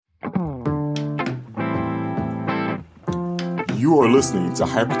You are listening to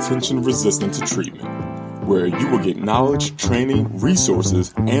Hypertension Resistant to Treatment, where you will get knowledge, training,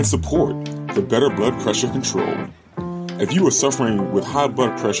 resources, and support for better blood pressure control. If you are suffering with high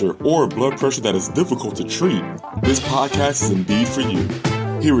blood pressure or blood pressure that is difficult to treat, this podcast is indeed for you.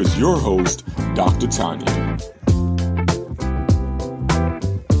 Here is your host, Dr. Tanya.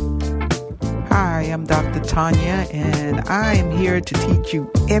 Hi, I'm Dr. Tanya, and I am here to teach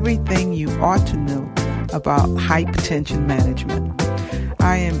you everything you ought to know about hypertension management.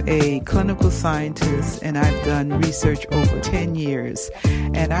 I am a clinical scientist, and I've done research over 10 years,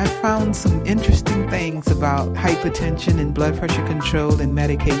 and I've found some interesting things about hypertension and blood pressure control and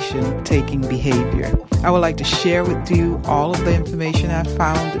medication taking behavior. I would like to share with you all of the information I've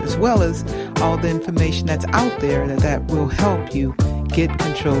found, as well as all the information that's out there that will help you get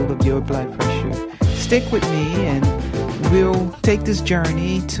control of your blood pressure. Stick with me, and we'll take this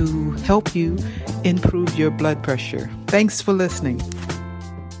journey to help you improve your blood pressure. Thanks for listening.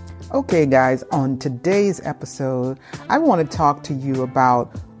 Okay, guys, on today's episode, I want to talk to you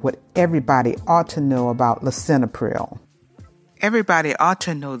about what everybody ought to know about lisinopril. Everybody ought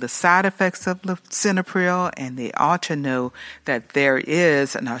to know the side effects of lisinopril, and they ought to know that there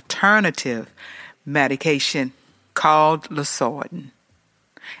is an alternative medication called Losartan.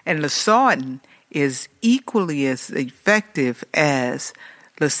 And Losartan is equally as effective as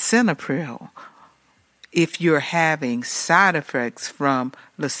lisinopril if you're having side effects from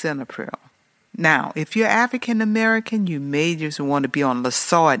lisinopril. Now, if you're African American, you may just want to be on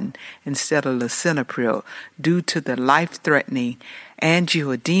Losartan instead of lisinopril due to the life-threatening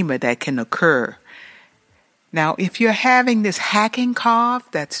angioedema that can occur. Now, if you're having this hacking cough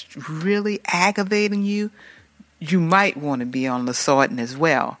that's really aggravating you, you might want to be on Losartan as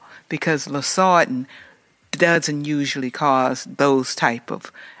well, because Losartan doesn't usually cause those type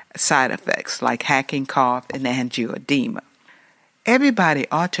of side effects like hacking cough and angioedema. Everybody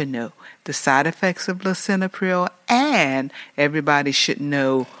ought to know the side effects of lisinopril, and everybody should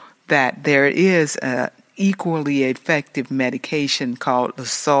know that there is an equally effective medication called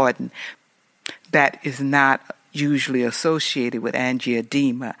Losartan that is not usually associated with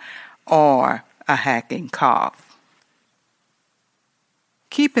angioedema or a hacking cough.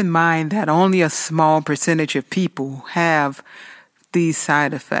 Keep in mind that only a small percentage of people have these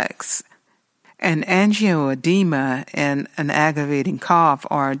side effects. And angioedema and an aggravating cough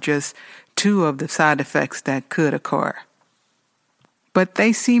are just two of the side effects that could occur. But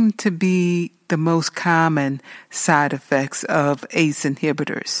they seem to be the most common side effects of ACE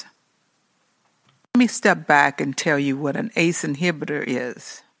inhibitors. Let me step back and tell you what an ACE inhibitor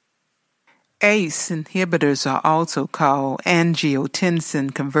is. ACE inhibitors are also called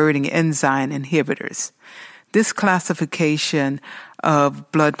angiotensin converting enzyme inhibitors. This classification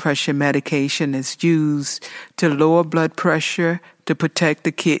of blood pressure medication is used to lower blood pressure, to protect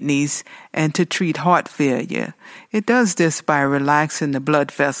the kidneys, and to treat heart failure. It does this by relaxing the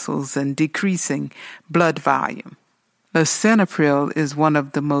blood vessels and decreasing blood volume. Lisinopril is one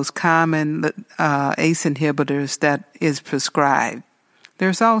of the most common ACE inhibitors that is prescribed.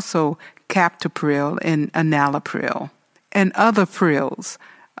 There's also captopril and enalapril and other prils,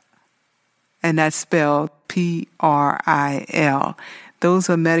 and that's spelled PRIL. Those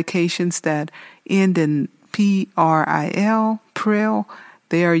are medications that end in PRIL, pril.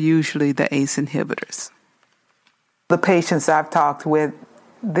 They are usually the ACE inhibitors. The patients I've talked with,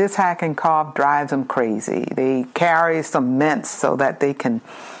 this hacking cough drives them crazy. They carry some mints so that they can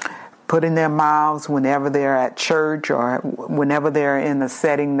put in their mouths whenever they're at church or whenever they're in a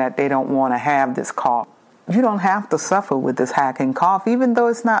setting that they don't want to have this cough. You don't have to suffer with this hacking cough, even though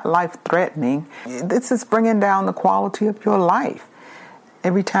it's not life-threatening. This is bringing down the quality of your life.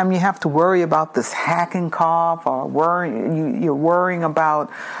 Every time you have to worry about this hacking cough or you're worrying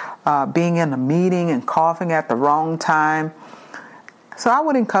about being in a meeting and coughing at the wrong time. So I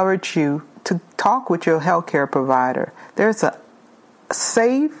would encourage you to talk with your healthcare provider. There's a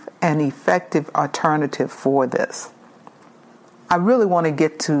safe and effective alternative for this. I really want to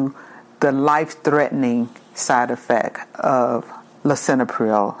get to the life-threatening side effect of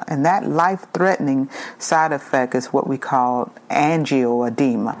lisinopril, and that life-threatening side effect is what we call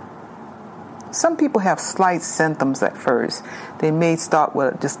angioedema. Some people have slight symptoms at first. They may start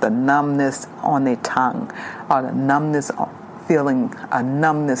with just a numbness on their tongue, or feeling a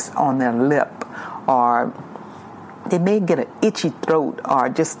numbness on their lip, or they may get an itchy throat or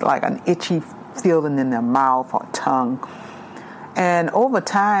just like an itchy feeling in their mouth or tongue. And over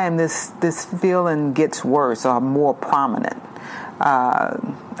time, this feeling gets worse or more prominent.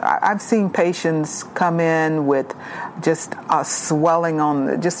 I've seen patients come in with just a swelling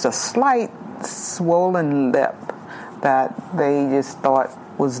on, just a slight swollen lip, that they just thought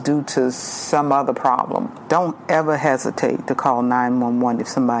was due to some other problem. Don't ever hesitate to call 911 if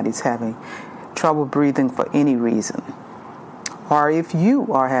somebody's having trouble breathing for any reason, or if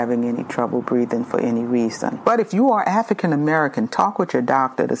you are having any trouble breathing for any reason. But if you are African American, talk with your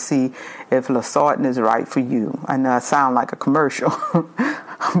doctor to see if losartan is right for you. I know I sound like a commercial,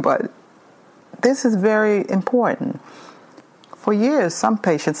 but this is very important. For years, some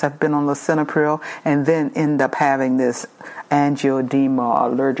patients have been on lisinopril and then end up having this angioedema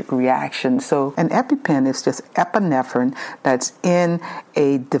or allergic reaction. So an EpiPen is just epinephrine that's in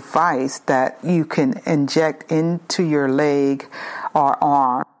a device that you can inject into your leg or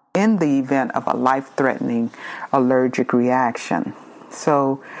arm in the event of a life-threatening allergic reaction.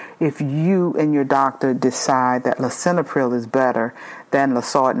 So if you and your doctor decide that lisinopril is better than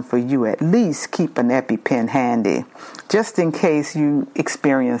losartan for you, at least keep an EpiPen handy, just in case you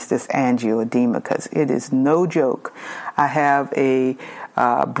experience this angioedema, because it is no joke. I have a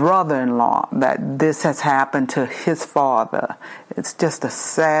brother-in-law that this has happened to his father. It's just a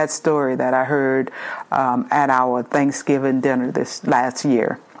sad story that I heard at our Thanksgiving dinner this last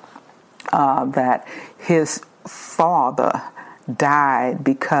year, that his father died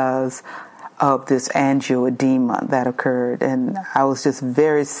because of this angioedema that occurred, and I was just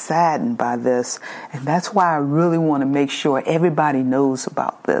very saddened by this, and that's why I really want to make sure everybody knows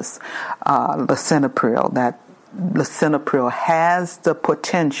about this lisinopril, that lisinopril has the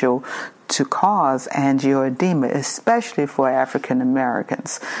potential to cause angioedema, especially for African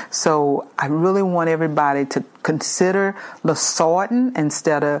Americans. So I really want everybody to consider losartan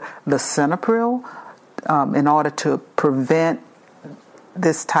instead of lisinopril in order to prevent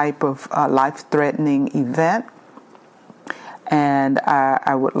this type of life-threatening event. And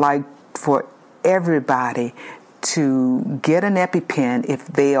I would like for everybody to get an EpiPen if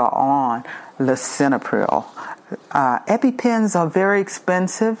they are on lisinopril. EpiPens are very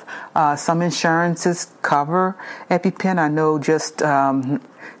expensive. Some insurances cover EpiPen. I know just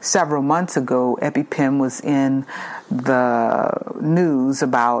several months ago, EpiPen was in the news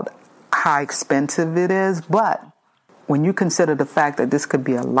about how expensive it is, but when you consider the fact that this could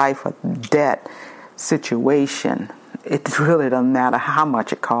be a life or death situation, it really doesn't matter how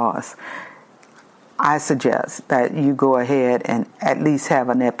much it costs. I suggest that you go ahead and at least have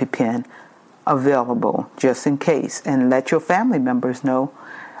an EpiPen available just in case, and let your family members know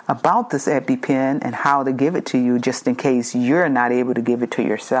about this EpiPen and how to give it to you just in case you're not able to give it to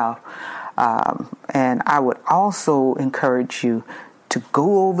yourself. And I would also encourage you to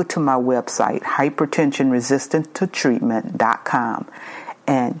go over to my website, hypertensionresistant-to-treatment.com,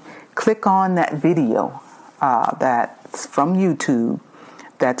 and click on that video that's from YouTube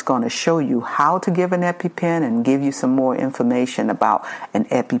that's going to show you how to give an EpiPen and give you some more information about an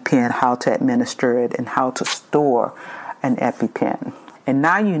EpiPen, how to administer it, and how to store an EpiPen. And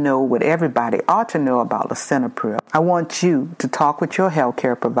now you know what everybody ought to know about lisinopril. I want you to talk with your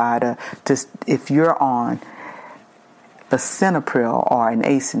healthcare provider if you're on lisinopril or an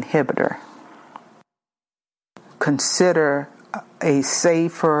ACE inhibitor. Consider a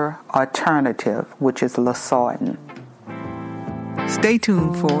safer alternative, which is losartan. Stay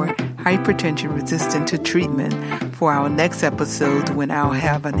tuned for Hypertension Resistant to Treatment for our next episode, when I'll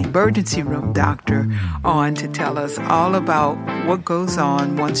have an emergency room doctor on to tell us all about what goes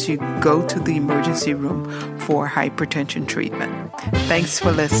on once you go to the emergency room for hypertension treatment. Thanks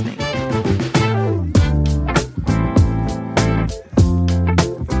for listening.